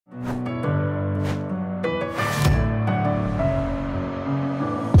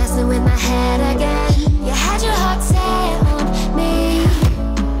in my head again. You had your heart set on me,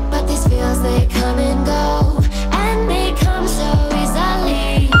 but these feels, they come and go, and they come so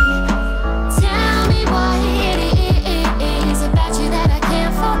easily. Tell me what it is about you that I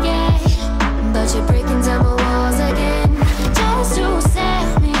can't forget, but you're breaking down my walls again, just to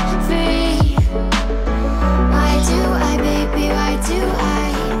set me free. Why do I, baby, why do I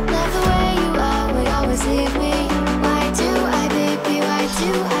love the way you are, we always leave me? Why do I, baby, why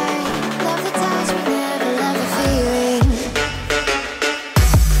do I love the touch but never love the feeling?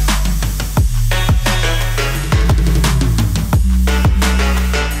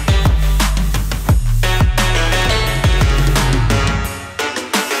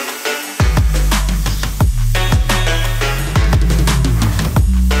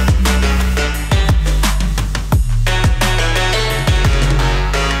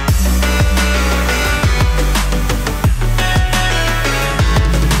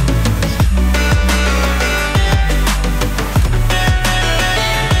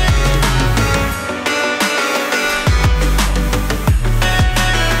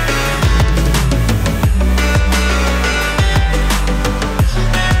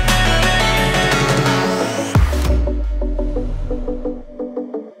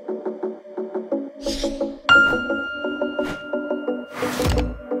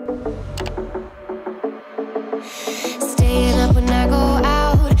 Staying up when I go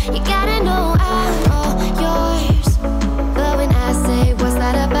out, you gotta know I'm all yours. But when I say what's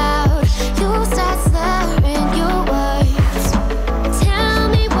that about, you start slurring your words. Tell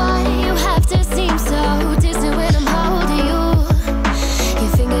me why you have to seem so distant when I'm holding you.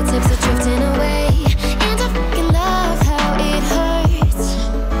 Your fingertips are drifting away, and I fucking love how it hurts.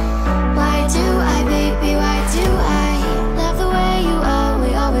 Why do I, baby, why do I love the way you are,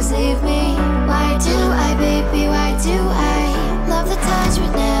 we always leave me? Why do I, baby, why do I love the touch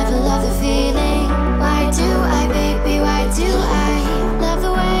but never love the feeling? Why do I, baby, why do I love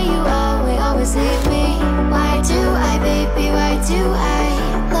the way you are, we always leave me? Why do I, baby, why do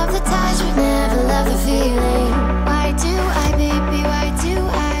I love the touch but never love the feeling?